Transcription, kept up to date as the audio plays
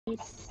We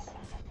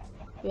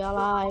are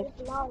live.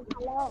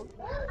 Hello.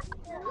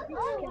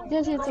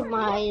 This is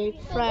my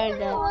friend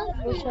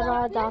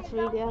Visharada's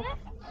video.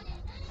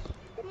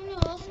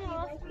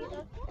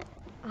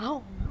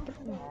 Ow.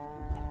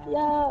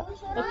 Yeah.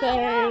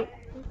 Okay.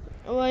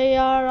 We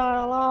are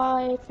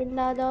alive in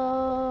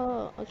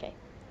the. Okay.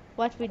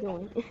 What we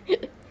doing?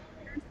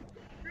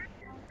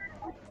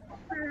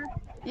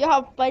 You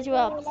have punch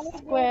up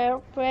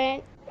square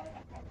friend.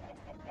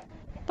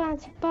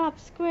 Punch pop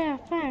square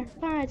friend.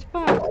 Punch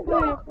pop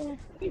square friend.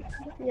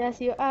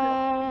 Yes, you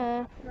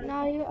are.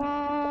 Now you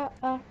are.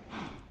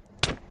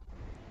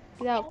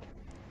 Nope.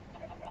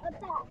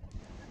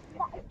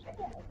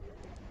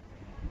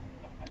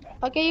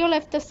 Okay, you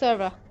left the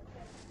server.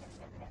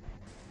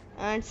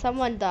 And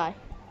someone died.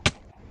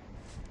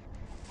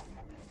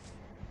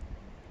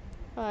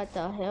 What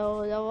the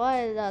hell?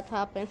 Why did that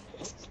happen?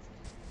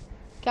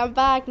 Come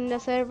back in the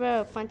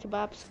server, punch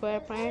Bob Square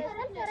Plant.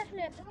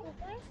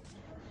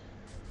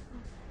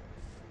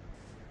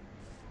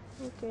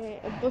 Okay,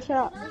 push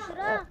up.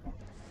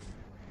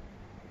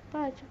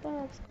 Punch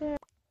Bob Square.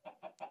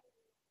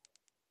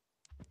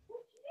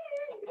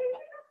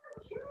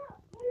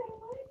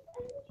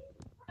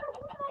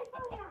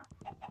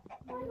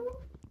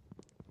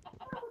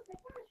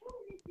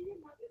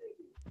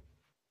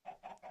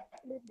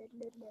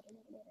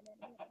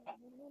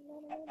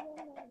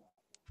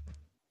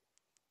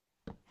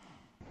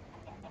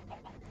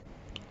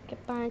 Okay,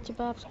 punch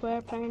Bob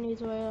Square Plant is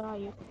where are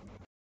you?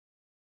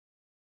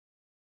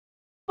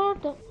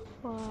 What the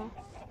fuck?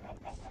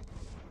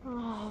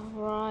 Oh,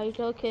 right,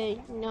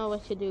 okay, know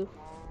what to do.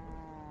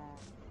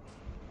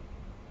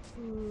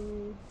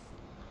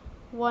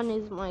 One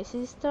is my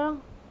sister,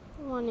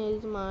 one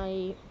is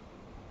my...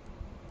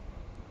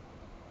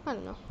 I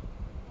don't know.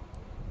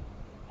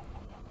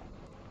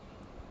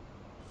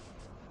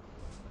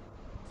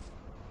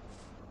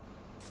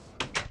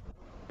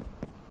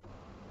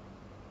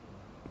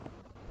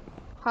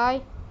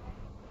 Hi.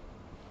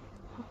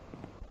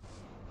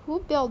 Who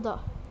built that?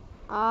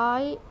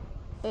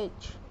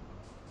 I-H.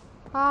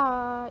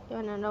 Hi. I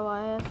don't know why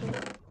I have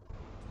it.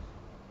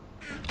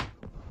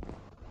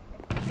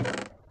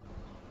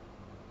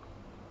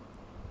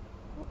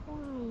 Wait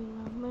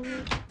a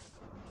minute.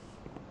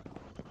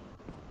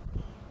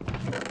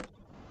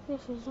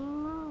 This is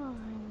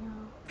mine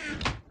now.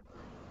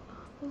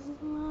 This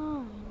is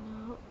mine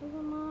now. This is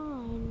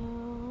mine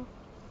now.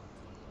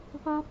 The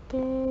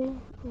puppy.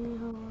 He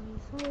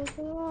always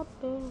the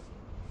puppy.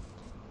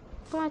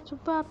 Bunch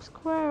of Bob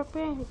Square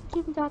Pants.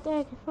 Give me that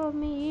egg for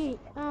me eat.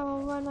 I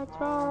don't wanna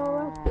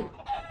throw it.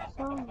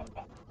 Some.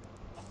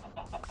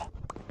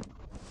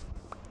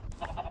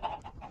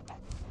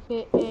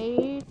 Okay,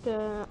 8.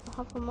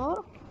 Half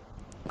more.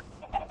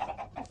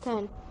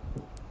 10.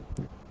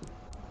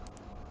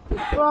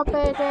 Drop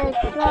it, egg.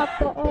 Drop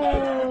the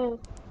egg.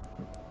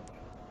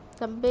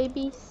 Some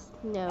babies?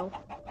 No.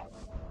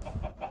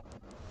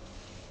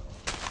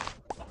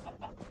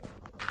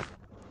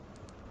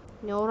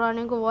 No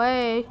running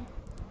away.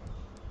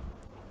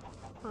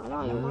 I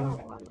know you wanna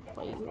run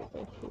away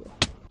over here.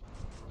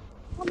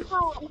 I'm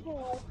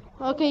here.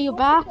 Okay, you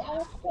back?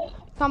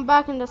 Come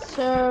back in the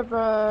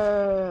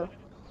server.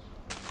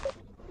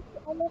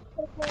 I look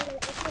for the corner.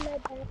 I see my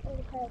back in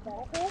the server.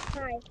 Okay?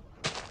 Hi.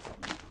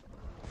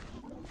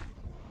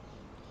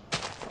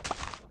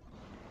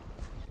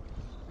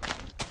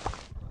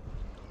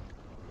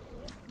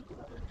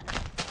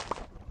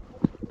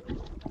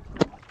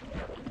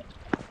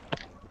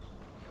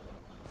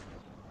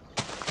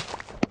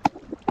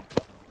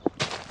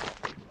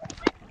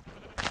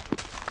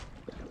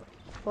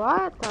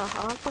 What the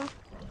hell?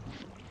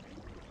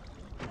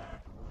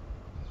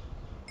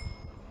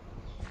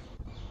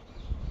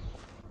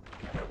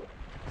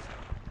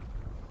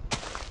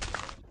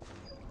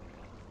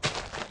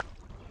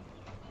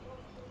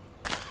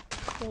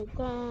 Right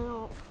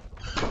down.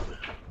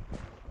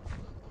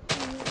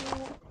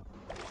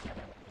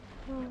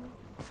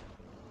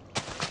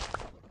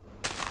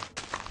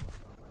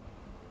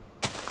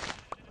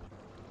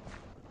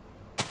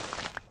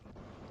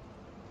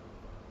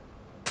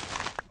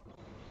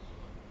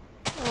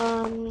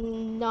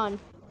 None.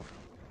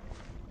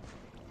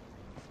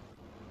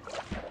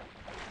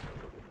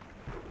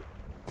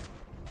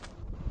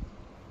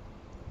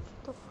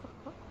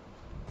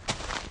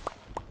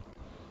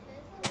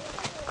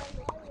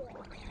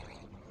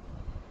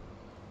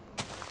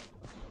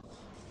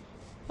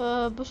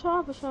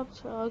 Bishop.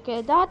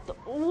 Okay, that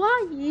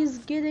one is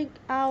getting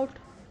out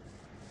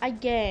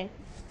again.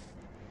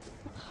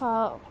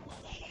 How?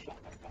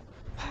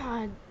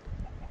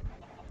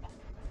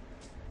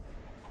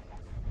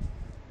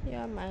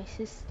 You're my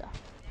sister.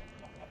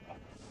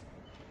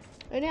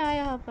 And I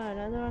have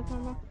another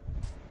camera.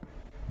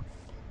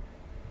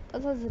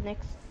 That was the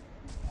next.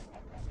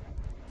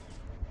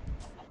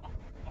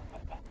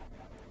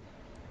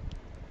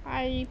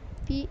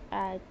 IP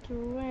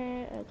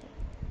address.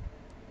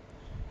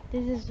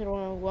 This is the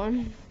wrong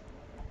one.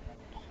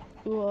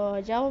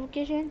 Java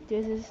application.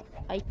 This is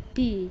IP.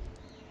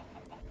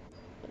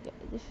 Okay,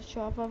 this is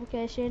Java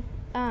application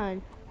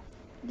and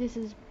This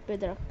is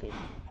bedrock.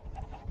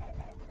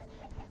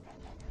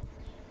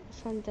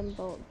 Something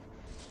bone.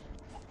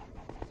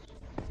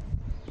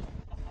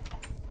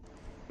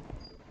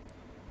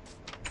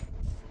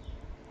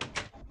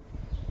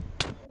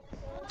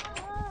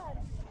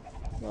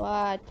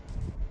 What?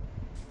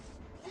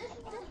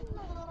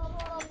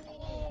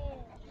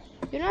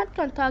 You're not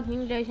gonna talk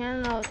English, I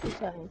don't know what you're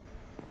saying.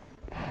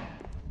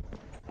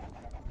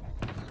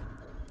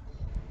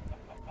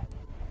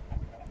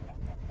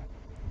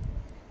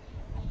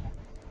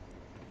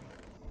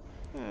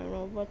 I don't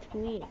know what you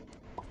mean.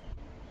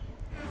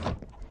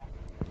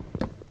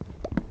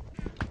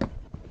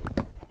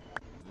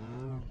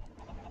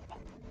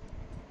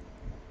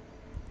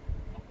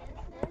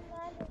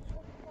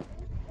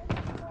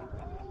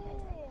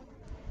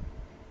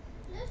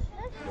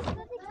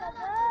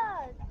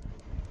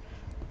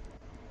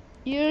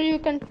 You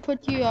can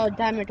put your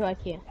diamond right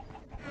here.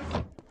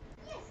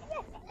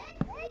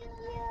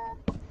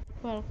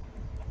 Well,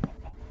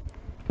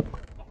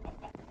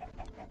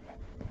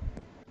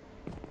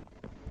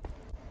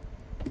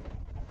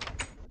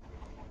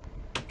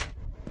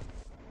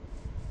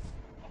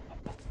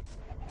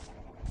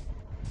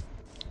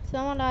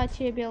 someone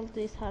actually built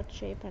this heart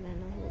shape and I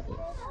know who it is.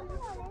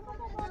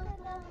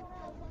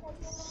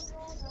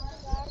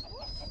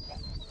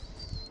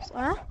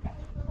 Huh?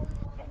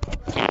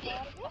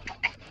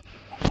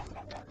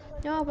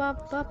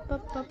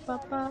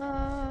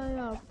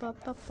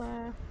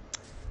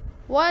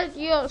 What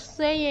you're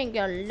saying,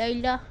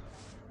 Layla?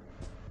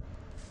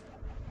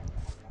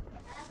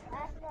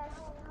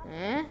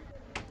 Eh?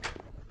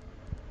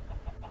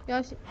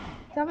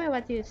 Tell me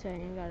what you're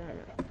saying,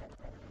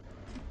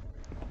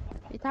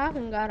 You're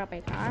talking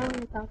Arabic,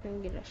 I'm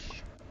talking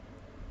English.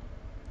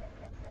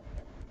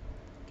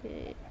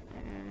 Okay.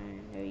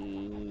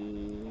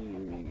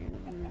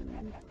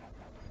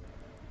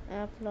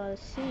 Upload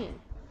scene.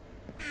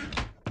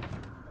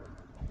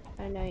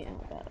 I know you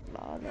got a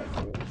lot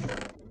of this.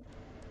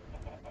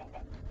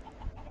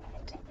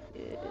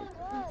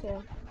 Okay.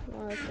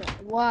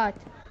 What?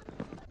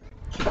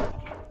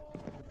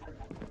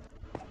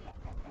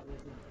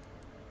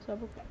 So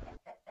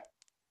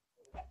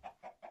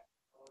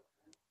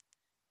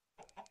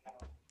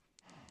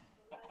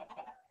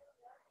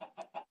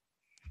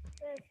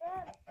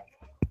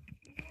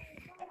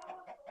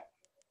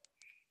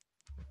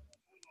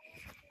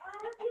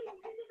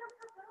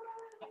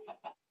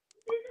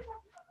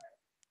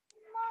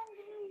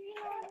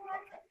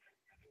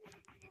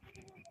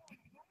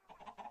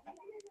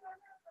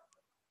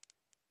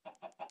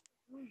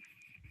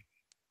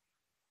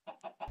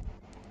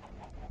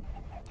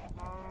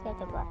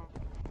take it back.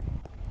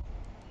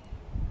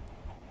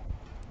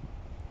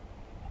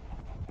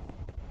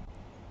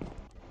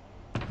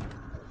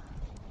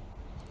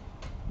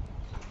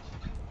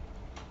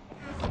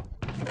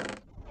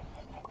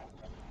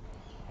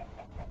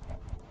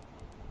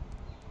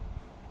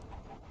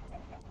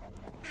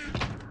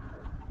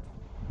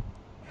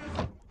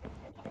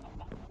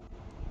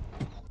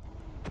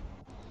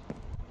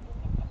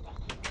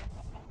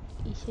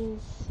 This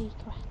is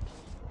secret.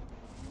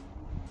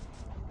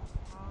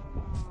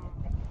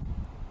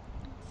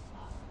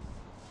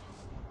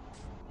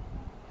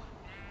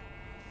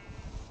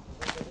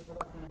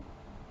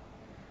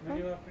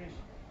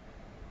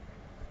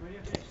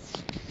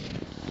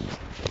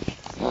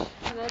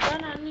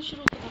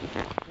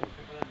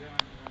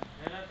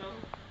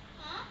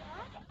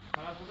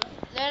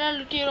 ليلى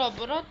لوتيرو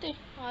بروتي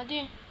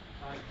عادي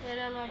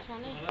ليلى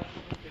الوحشاني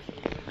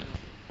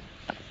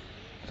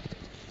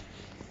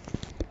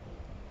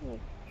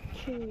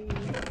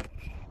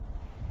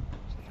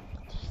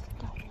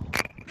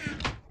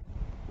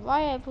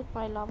Why I put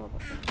my lava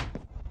bucket?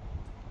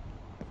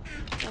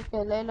 Okay,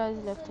 Layla is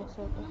left us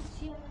over.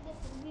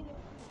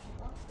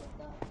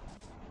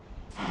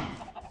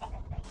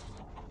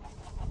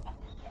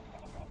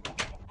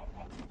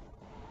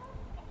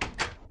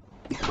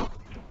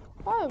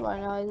 Why by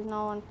now is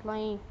no one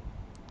playing?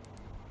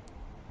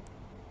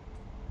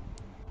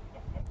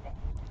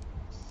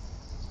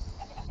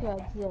 Yeah,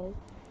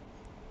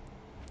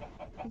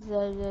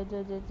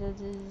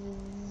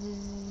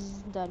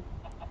 done.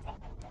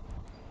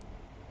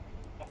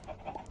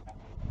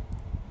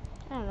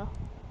 I don't know.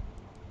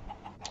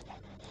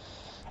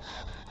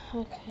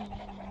 Okay,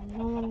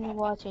 no one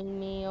watching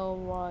me.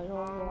 Alright.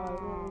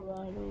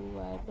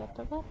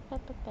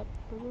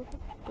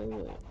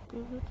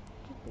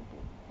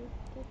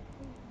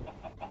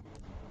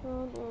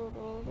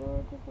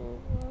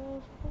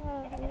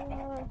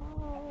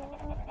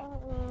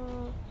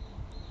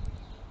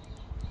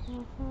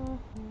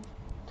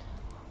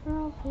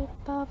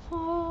 People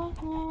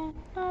falling,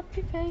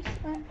 happy face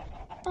and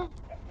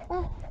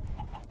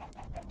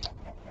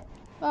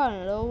I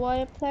don't know why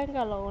I'm playing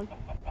alone.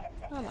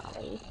 I'm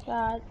always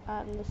sad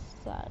and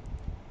sad.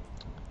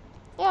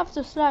 You have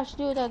to slash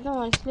do that, no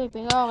one's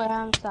sleeping. Okay,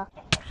 I'm stuck.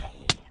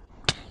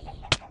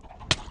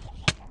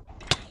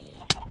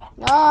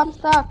 No, I'm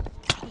stuck.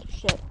 Oh,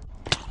 shit.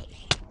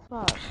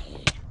 Fuck.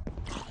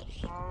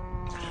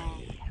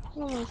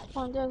 No one's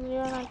spawned there,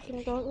 you're not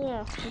gonna go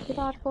here. You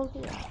cannot go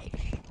here.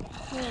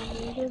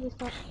 Yeah, do this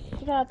one.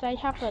 That I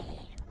have a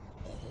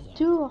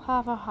two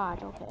half a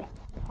heart. Okay.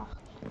 Fuck.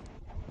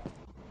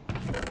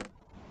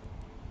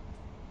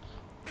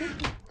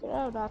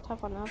 Girl, that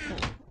have nothing.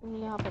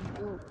 Only have a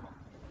blue.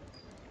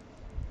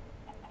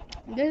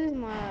 This is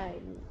my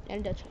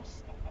ender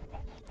chest.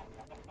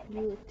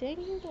 You think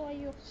why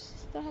you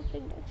stuff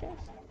in the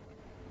chest?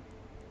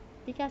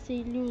 Because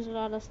he lose a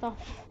lot of stuff.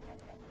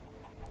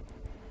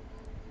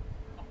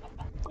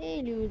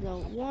 They lose a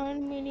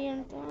 1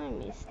 million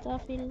times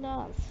stuff he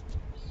lost.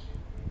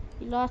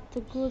 He lost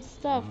the good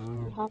stuff.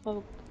 You have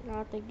a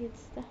lot of good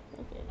stuff.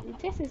 Okay,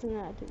 this is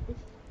not good.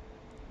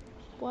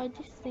 Why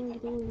this thing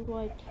doing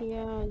right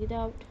here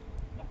without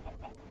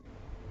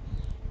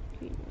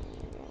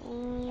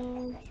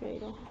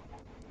trade off.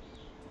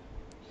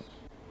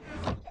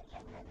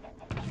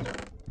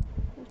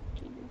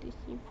 Okay, this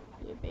is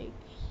back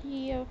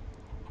here.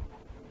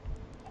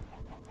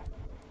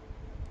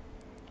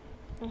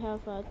 I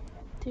have a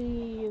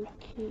 3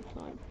 UK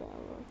kind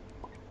power.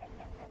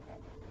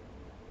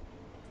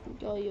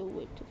 Go your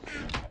way to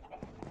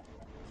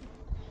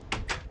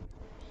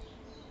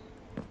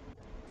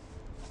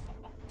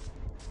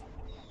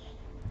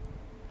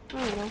I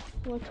don't know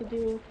what to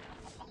do.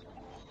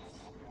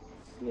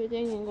 You're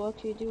thinking what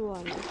to do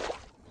on it.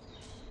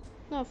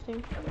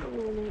 Nothing.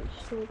 Really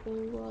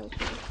sleeping right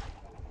now.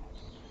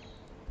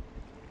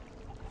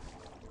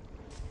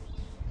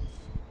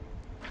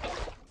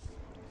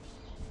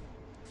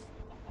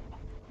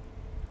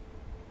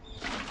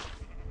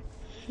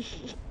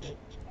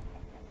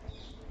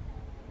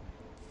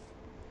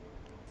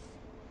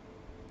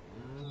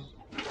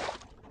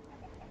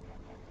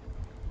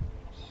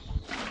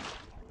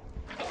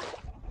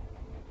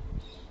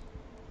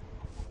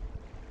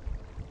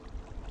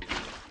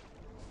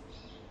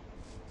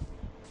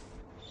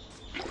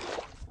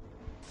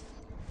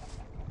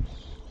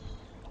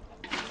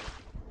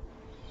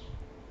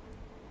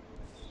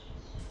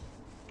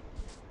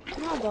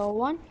 Another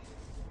one.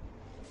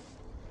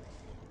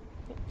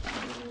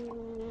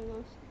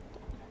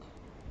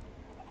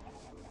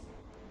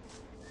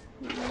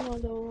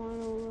 Another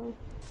one over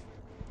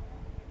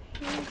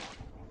here.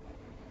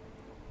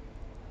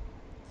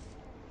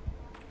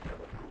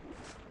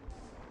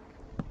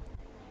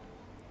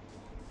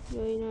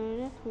 Going on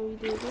it, we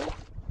do that.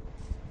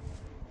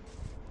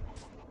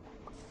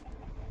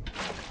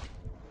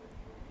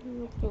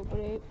 Look so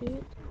brave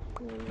it.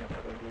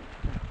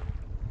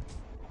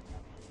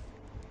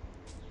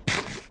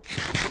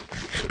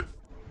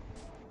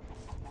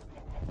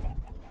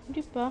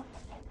 Dipper.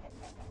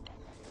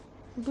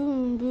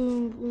 Boom,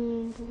 boom,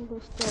 boom,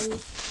 boom, story.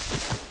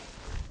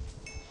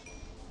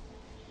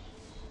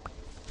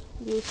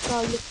 You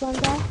saw your son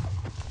die?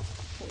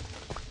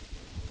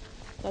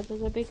 That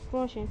was a big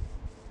portion.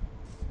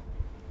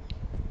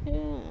 I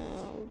don't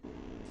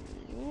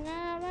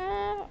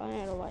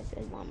know why I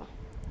said mama.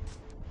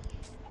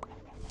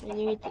 I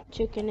need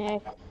chicken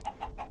egg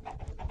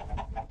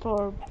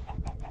for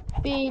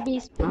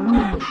babies,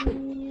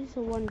 babies.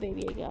 So one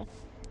baby I got.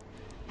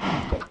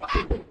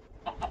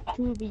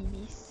 Two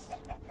babies.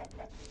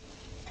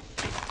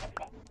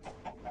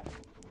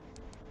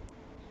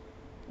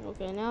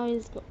 Okay, now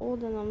he's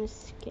old and I'm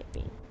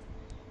skipping.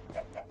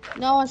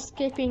 No, I'm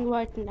skipping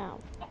right now.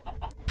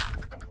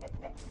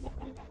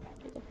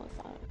 Get the fuck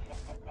out of here.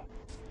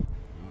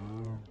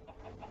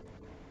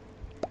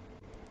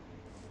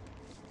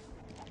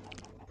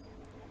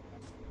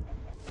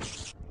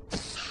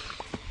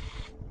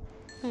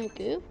 Thank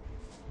you.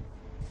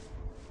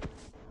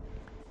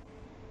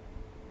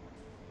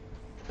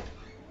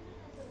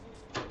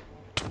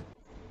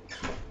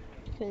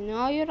 So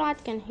now your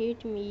rat can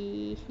hit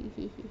me.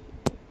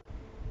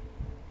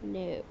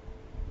 No.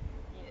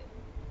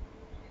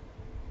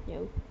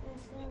 No.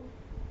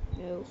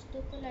 No.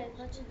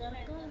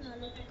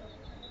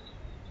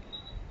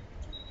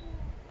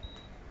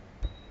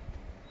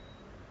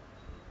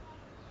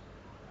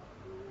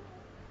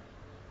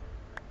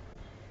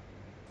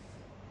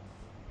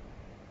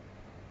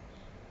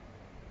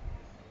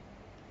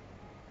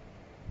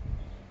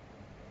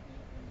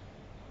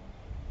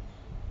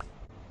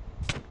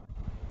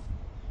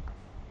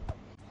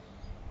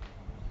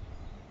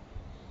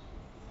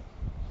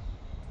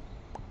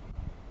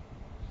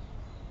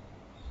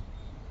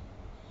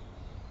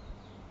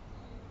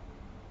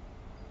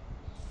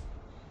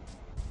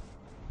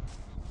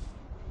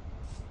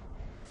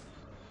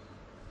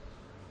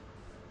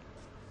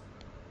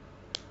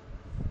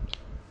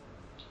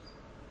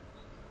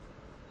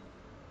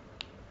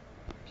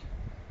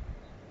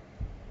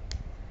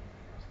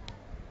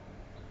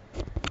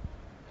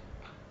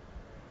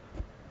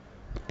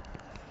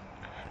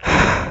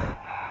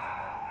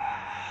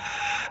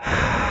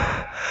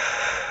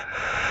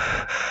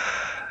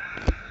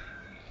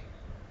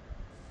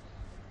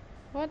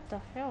 What the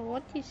hell?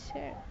 What he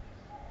said?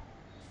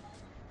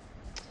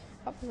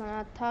 I'm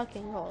not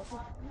talking all.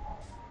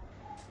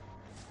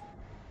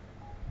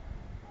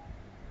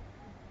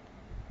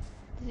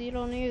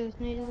 Zero news,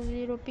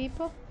 zero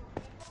people.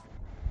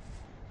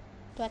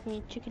 That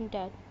means chicken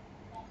dead.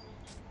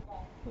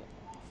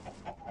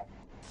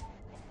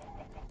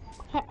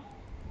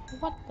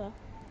 What the?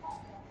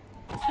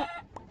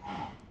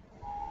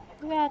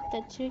 Where'd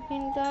the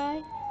chicken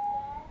die?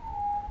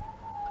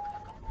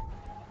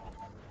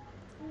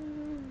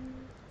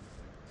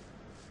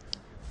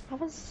 I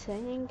was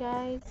saying,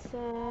 guys,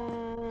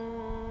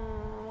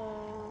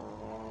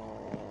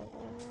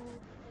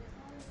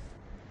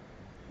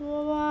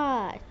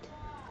 what?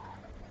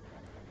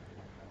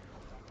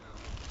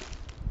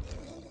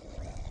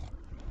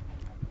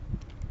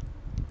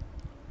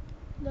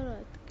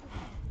 Look.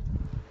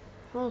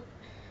 Oh,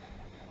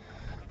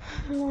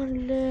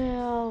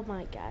 oh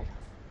my god.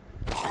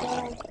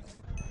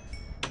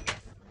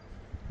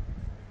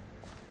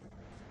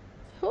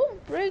 Who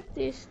break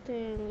this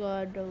thing?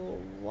 The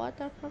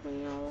water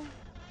coming out?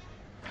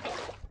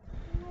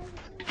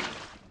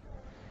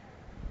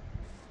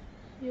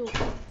 You.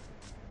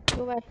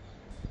 Go away.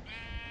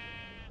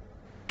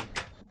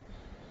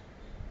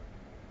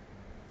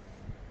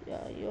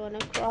 Yeah, you wanna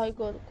cry?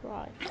 Go to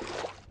cry.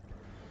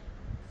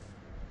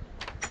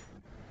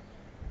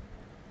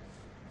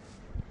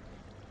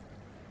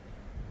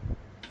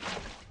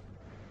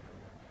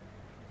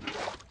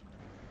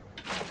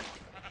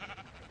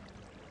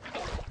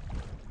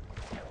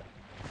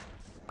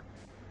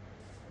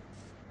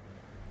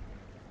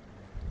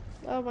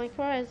 Oh, my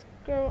cars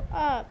grow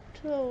up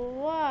too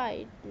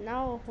wide.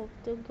 Now I hope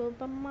to go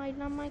by my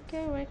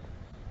character.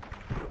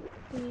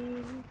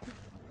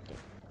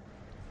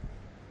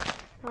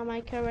 Now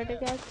my character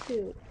got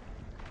two.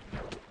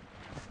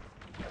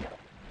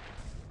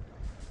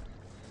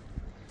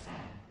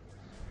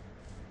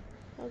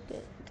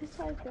 Okay, this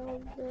I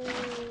go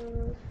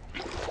the.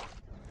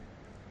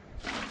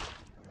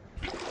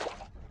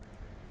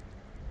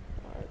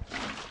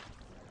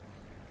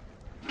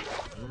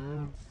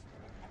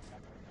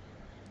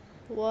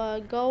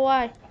 What? Go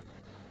away.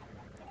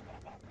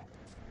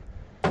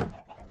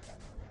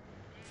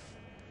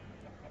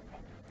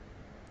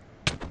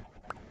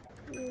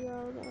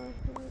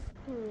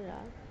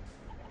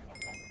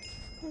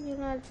 You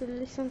don't have to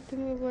listen to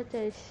me what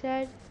I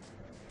said.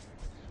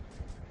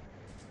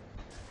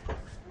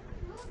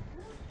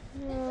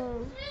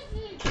 No.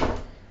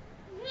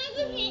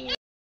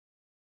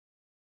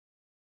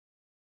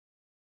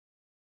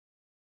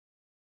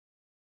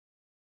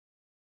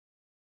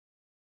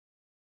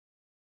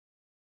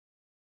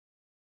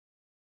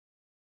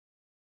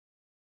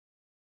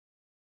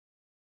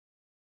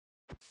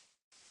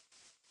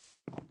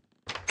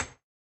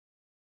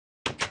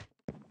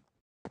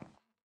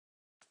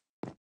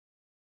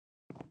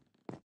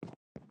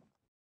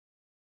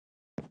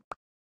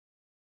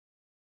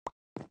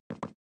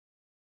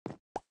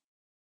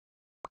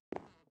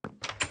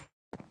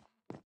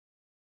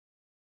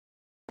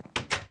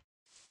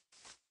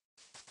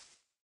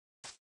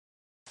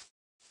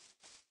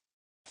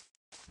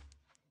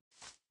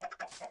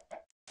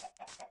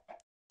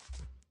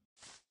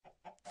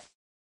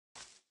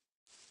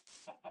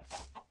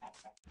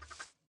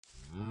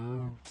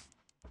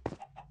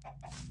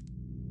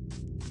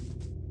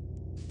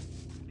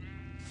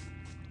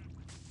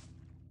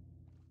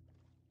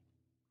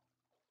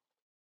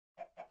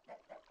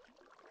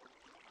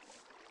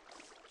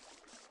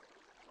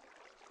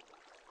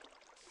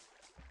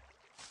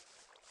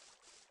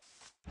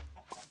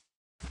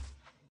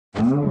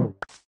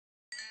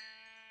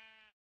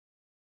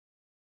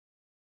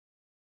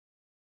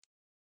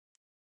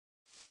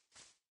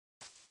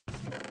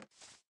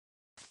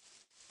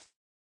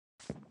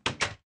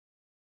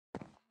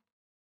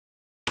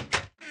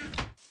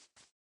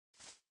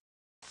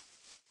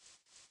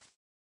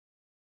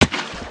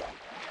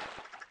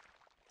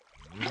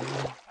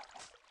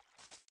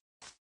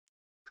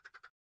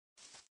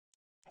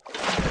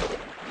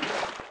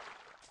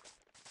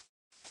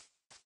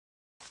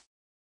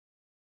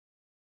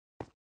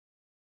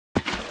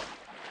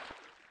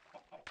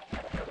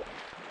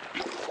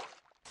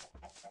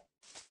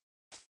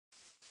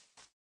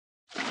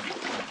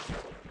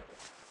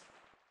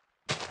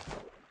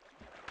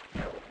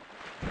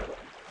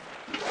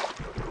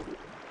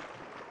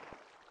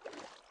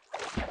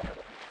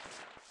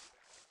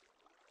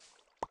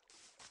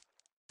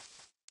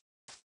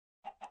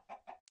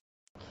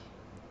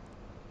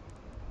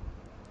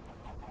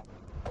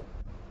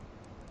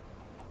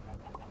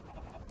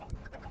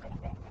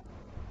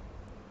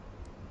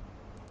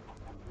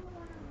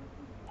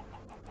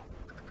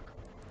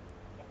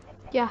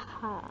 Yeah.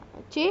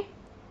 See?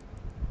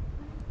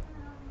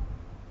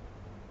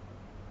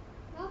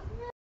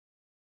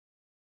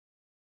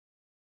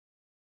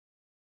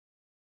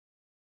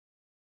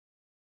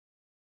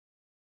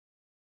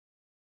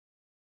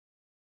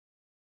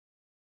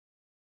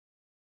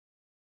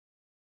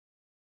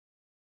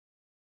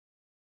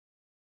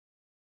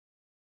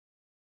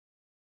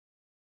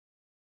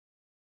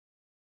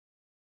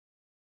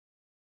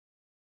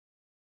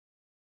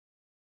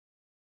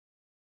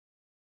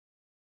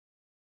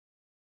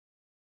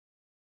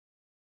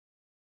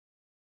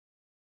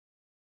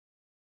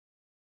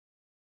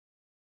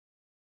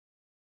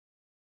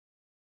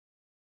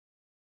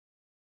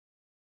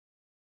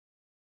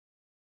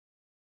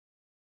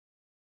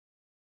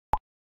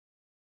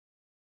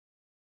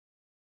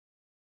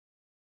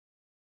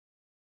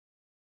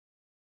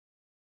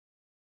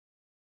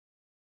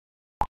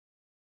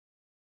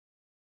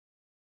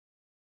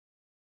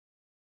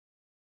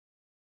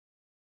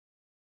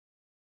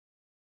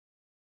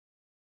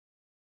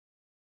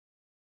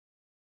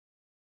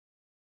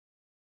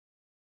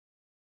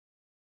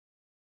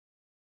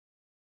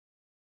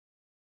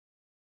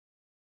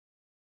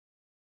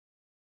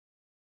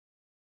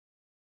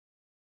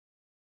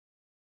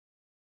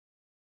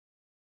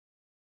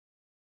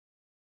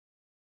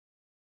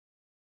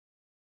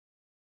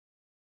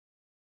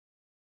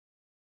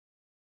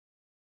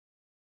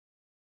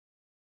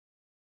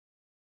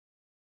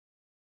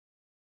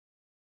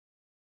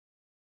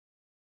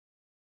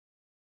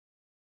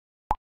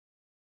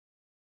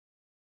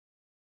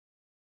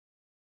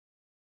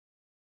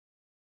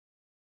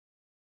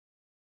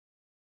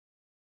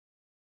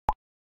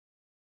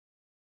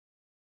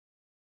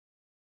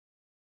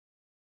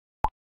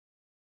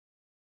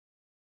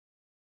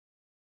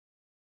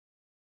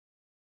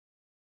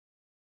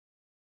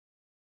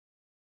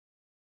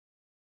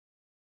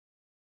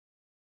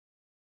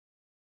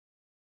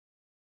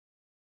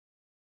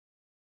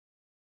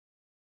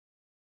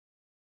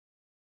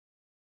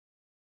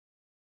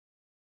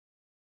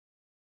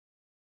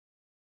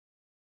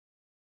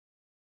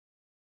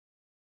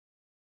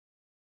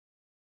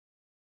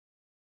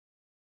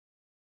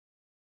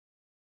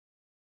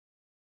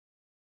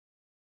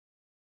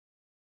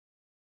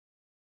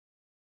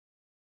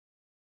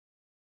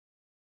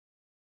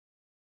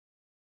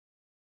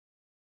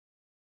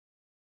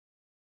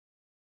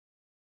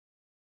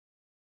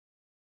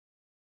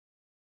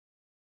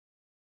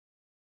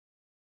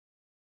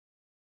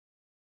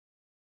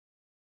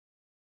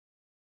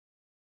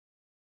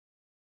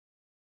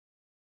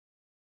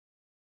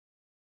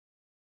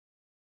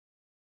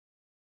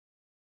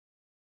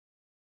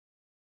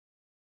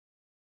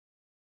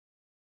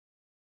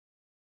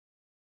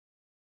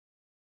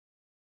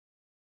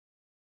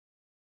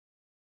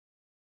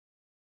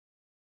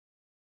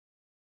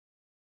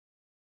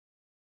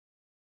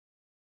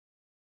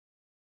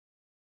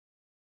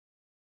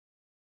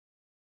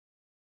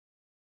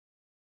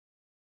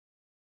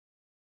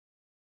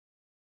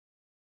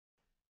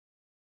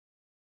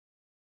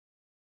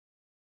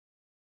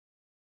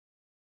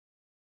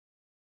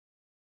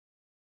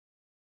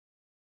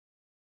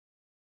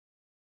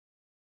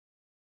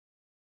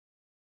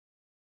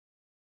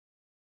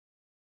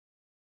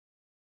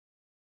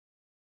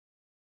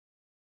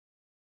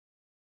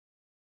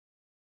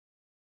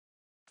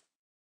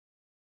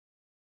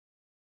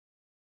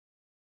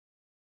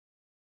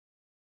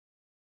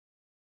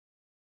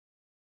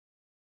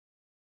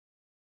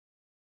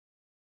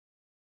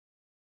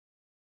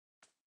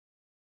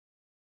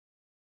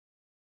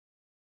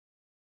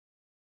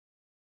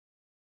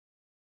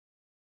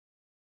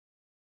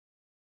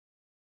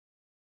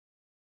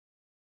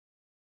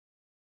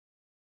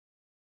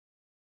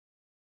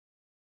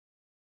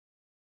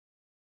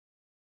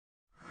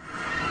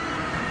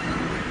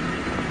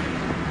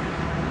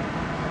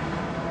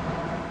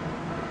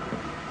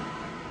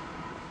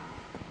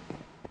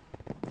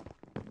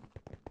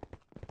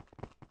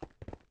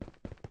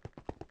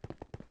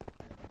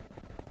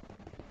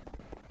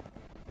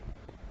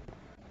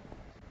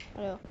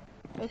 Hello.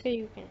 Okay,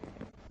 you can.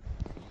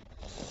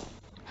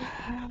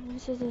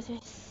 This is a server.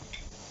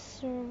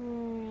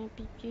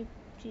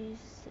 PUBG server.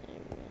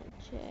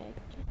 Check.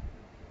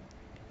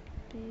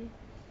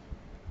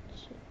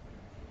 Check.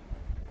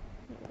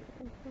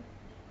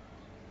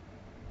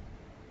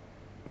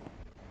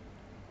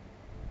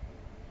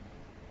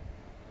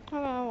 I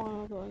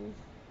wanna go in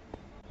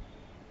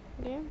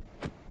game.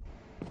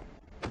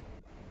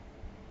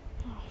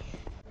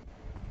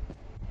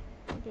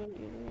 I don't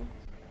need me.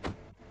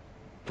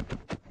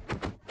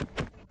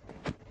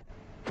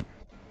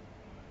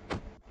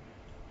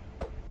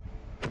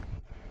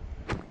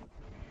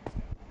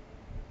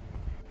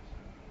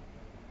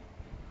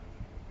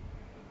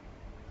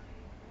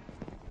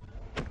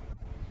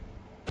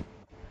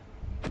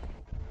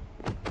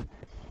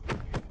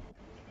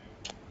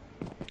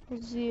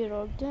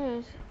 Zero.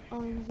 There's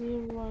only zero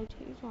right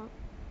here.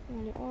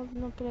 Only all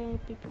not playing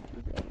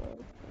PUBG server.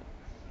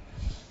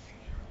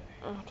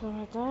 I'm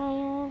gonna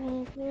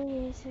die.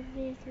 Please,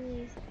 please,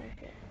 please.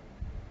 Okay.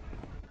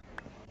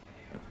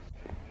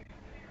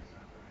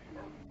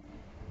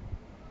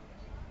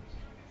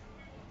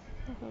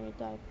 Okay, we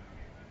died.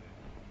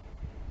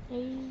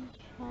 Hey,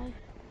 hi.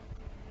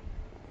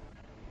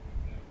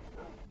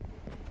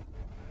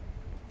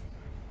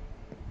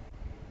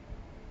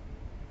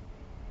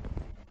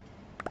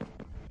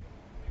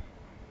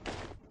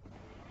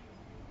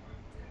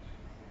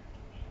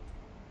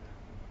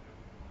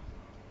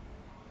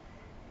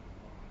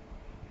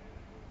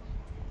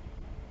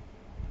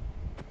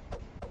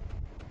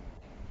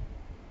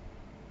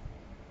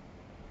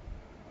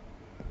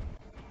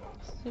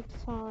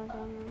 600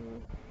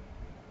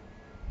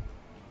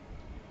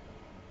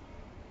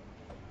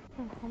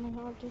 and how many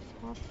are this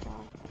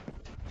outside?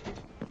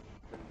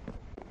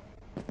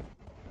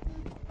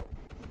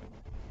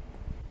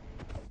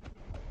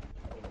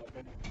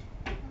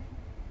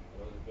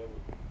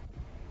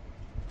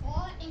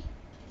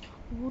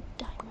 Wood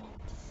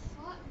diamonds.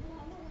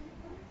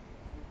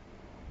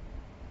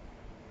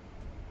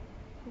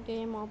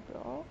 Game up,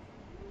 bro.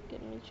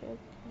 Get me check.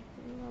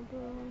 Game up,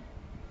 bro.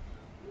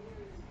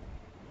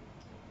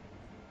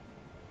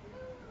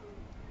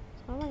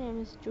 So my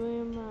name is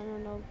Dream. I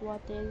don't know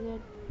what is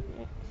it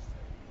next.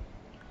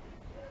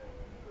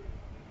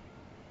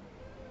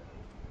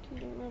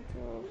 Game up,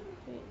 bro.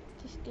 Wait,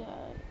 this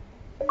guy.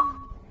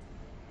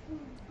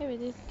 Maybe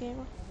this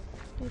game.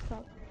 This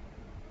up.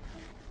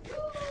 I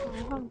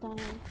have done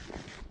it.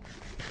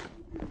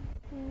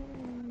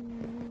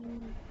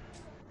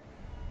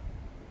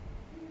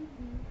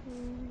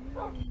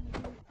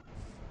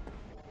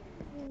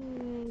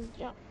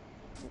 Jump.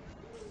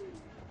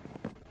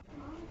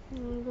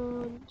 Go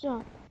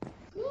jump.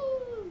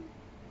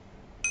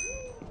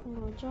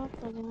 Go jump.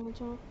 Go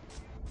jump.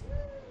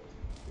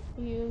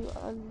 You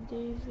are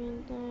leaving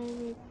the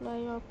reply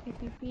of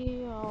PPP.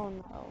 Oh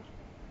no.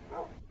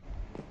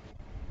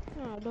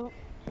 No, don't.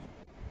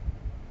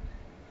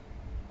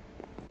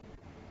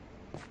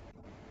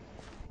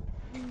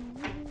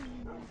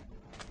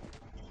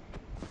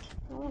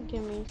 Oh,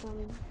 give me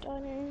some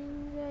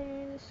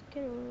dining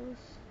skills.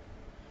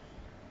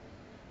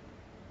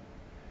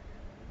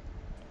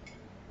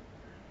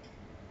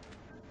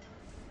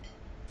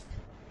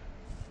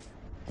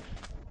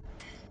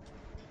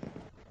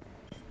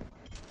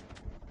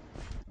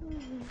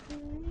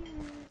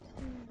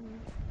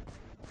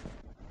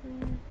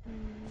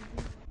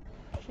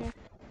 Check.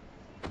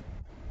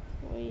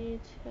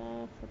 Wait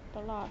for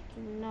the lock.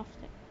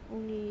 Nothing.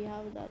 Only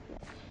have that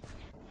black.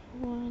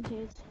 What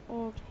is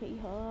old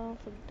here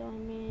for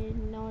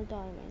diamond? No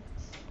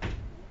diamonds.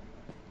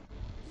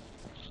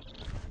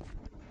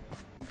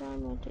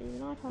 Diamond do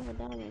not have a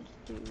diamond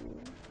to.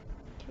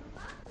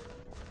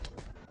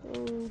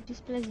 Oh, this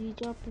place is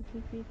job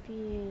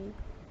PPP.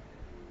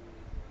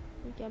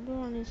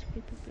 Everyone is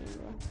PPP,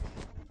 bro.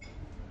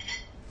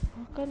 I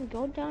can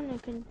go down. I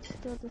can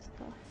steal the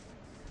stuff.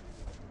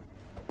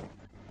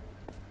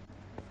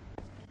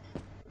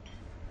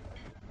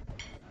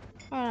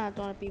 I don't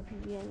want to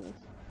PPP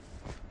anyways.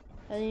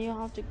 And then you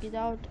have to get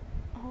out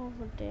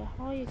over there.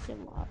 How you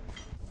come up?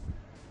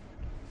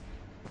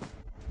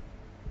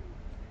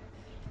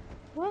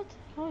 What?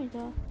 How is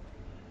that?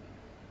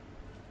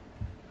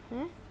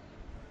 Huh?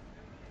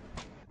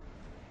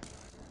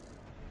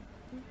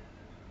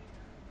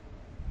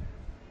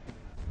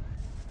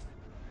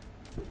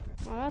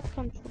 Well, that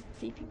comes from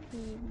PPP,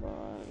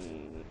 but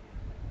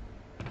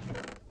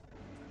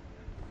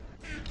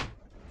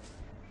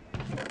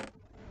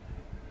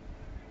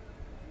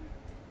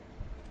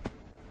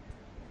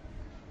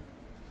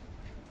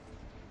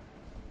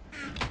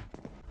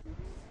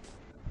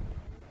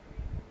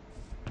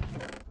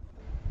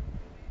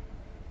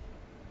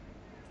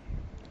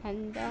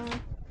and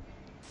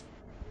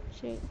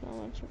check how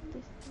much of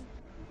this thing.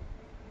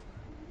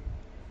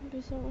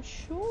 There's so much.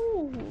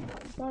 Shoo!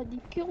 God, he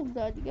killed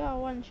that guy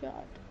one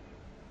shot.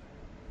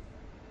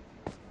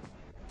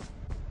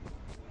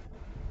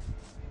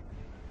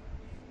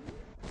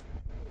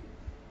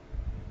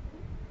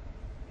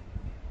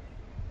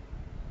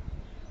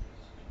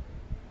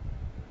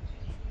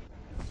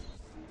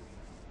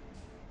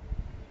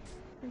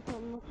 I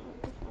don't know how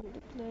to find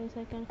the place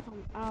I can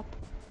come up.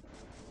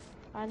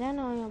 I don't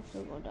know, I have to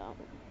go down.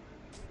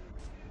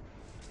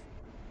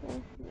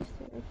 Okay, this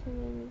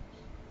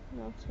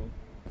nothing.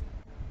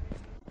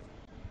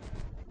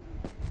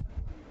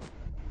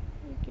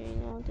 Okay,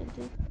 now that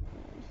this is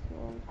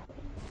wrong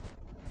place.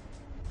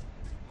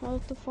 How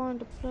to find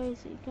the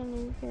place you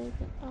can get it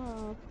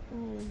up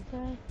and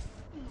back.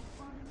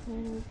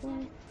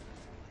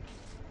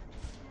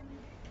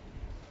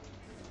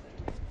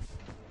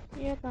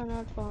 You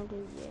cannot find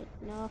it yet.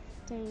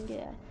 Nothing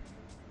yet.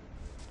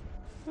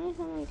 I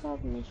only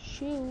got my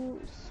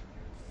shoes.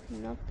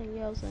 Nothing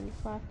else, only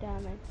 5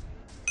 damage.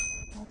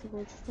 That's a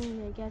good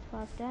thing, I get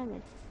 5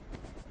 damage.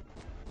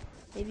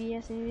 Maybe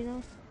yes, maybe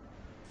no.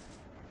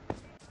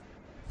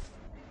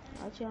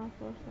 I'll jump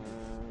first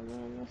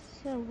and the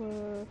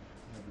server.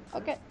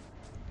 Okay.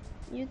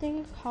 You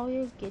think how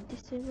you get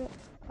this server?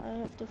 I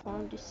have to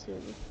find this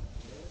server.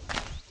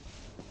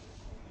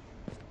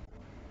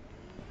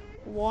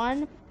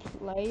 1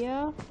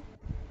 player.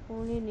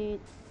 Only need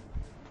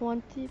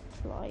 20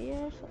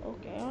 players.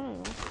 Okay, I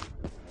don't know.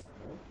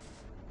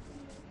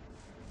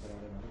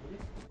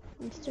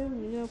 Mr.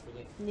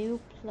 New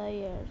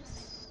players.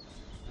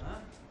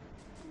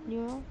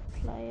 New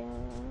player.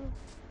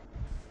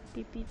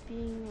 PPP.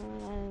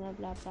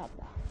 Blah blah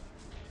blah.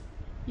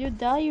 You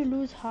die, you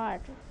lose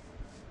heart.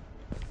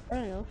 I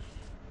don't know.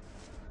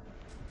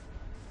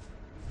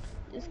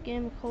 This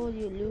game called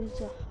you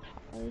lose a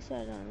heart.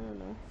 I don't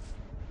know.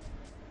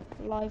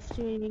 Live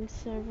streaming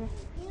server.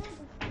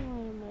 Oh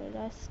my,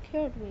 that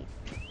scared me.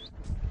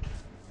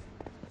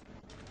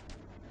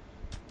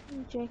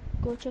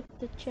 Go check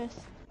the chest.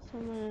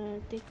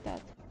 Someone take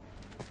that.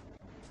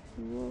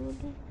 Wood.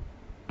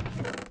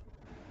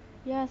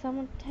 Yeah,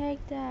 someone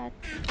take that.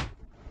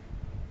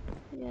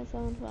 Yeah,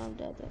 someone found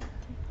that.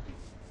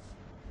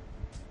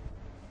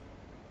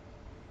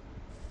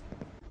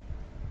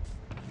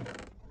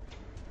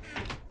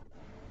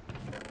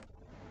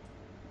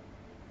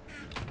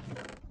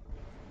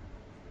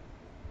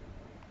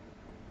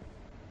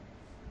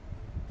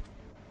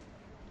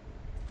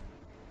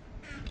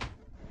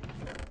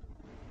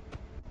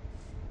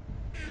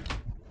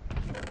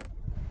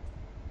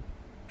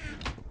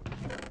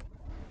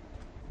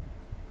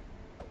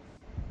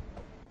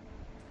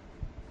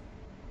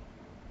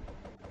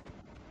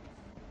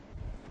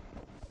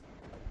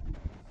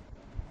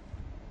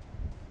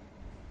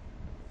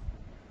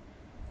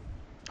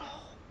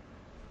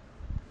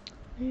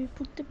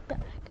 Put it back.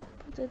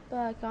 Put it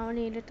back. I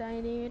need it. I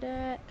need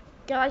it.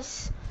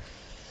 Guys.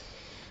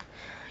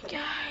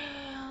 Yeah.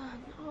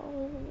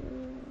 No.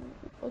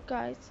 Oh,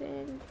 guys.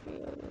 Thank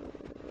you.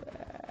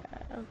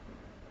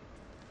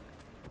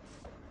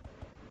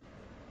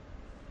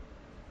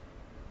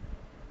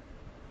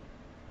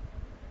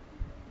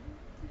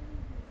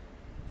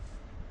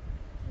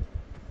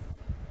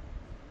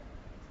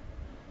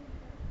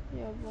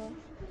 Yeah, bro.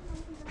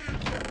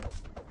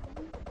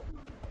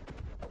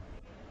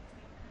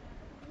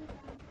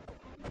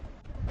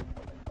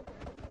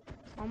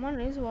 Someone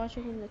is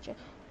watching in the chat.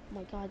 Oh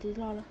my god, there's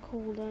a lot of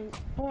cold and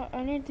oh,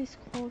 I need this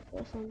cold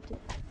or something.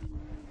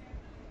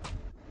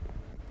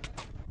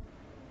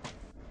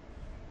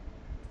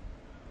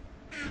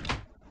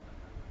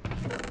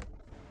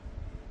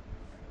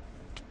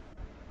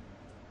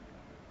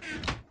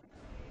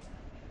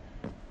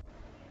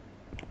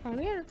 I'm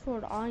getting for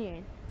the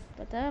iron,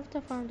 but I have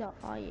to find the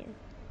iron.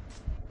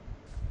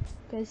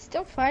 Cause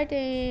still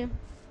fighting.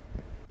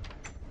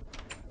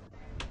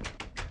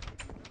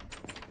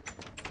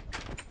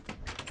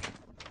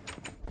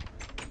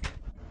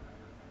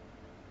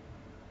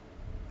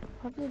 I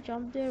have to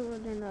jump there or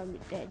then I'll be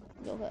dead.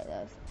 Look at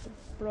that,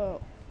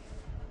 bro.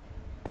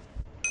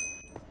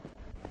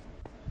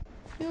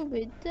 You'll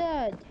be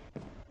dead.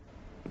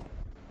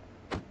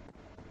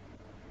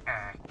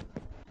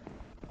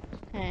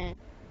 Huh. I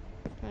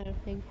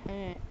don't think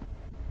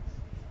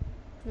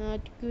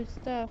not good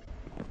stuff.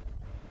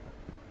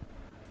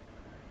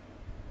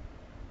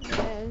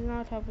 Yeah, it's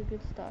not have a good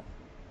stuff.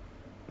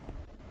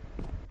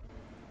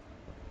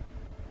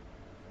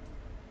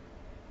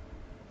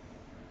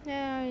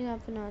 Yeah, you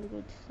have not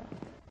good stuff.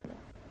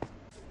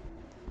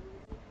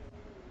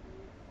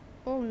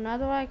 Oh,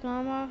 another like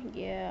armor?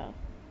 Yeah.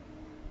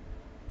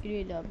 You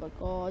need that, but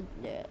god,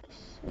 yes.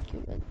 Okay,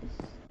 but this.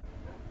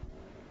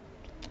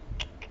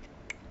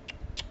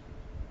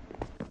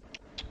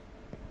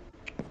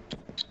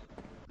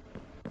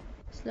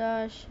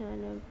 Slash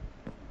and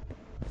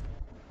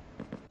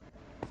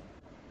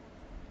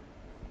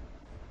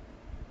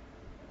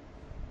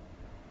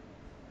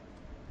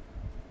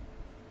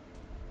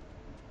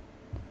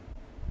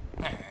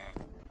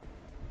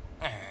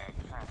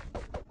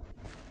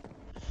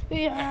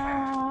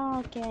yeah,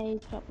 okay,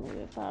 he's probably a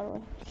bit far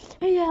away.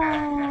 Yeah,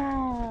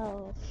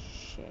 oh,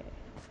 shit.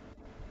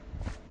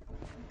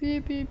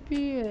 PPP,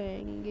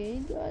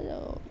 engage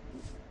that.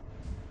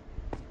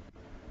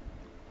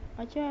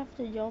 I just have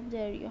to jump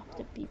there, you have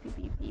to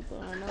PPP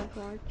people, and I don't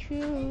want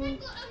to.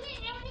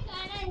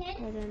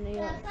 But then they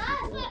have to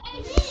do it.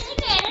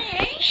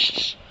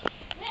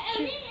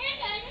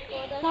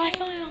 Life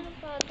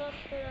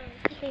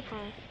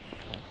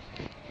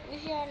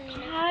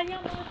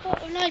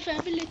Life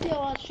ability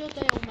o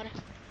shota ya umare.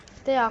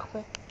 Te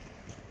akwe.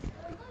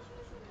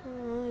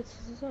 It's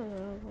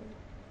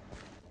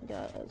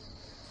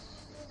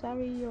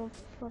sorry your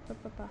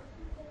papa.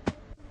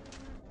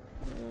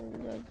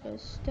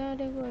 Just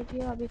standing right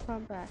here. I'll be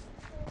come back.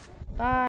 Bye.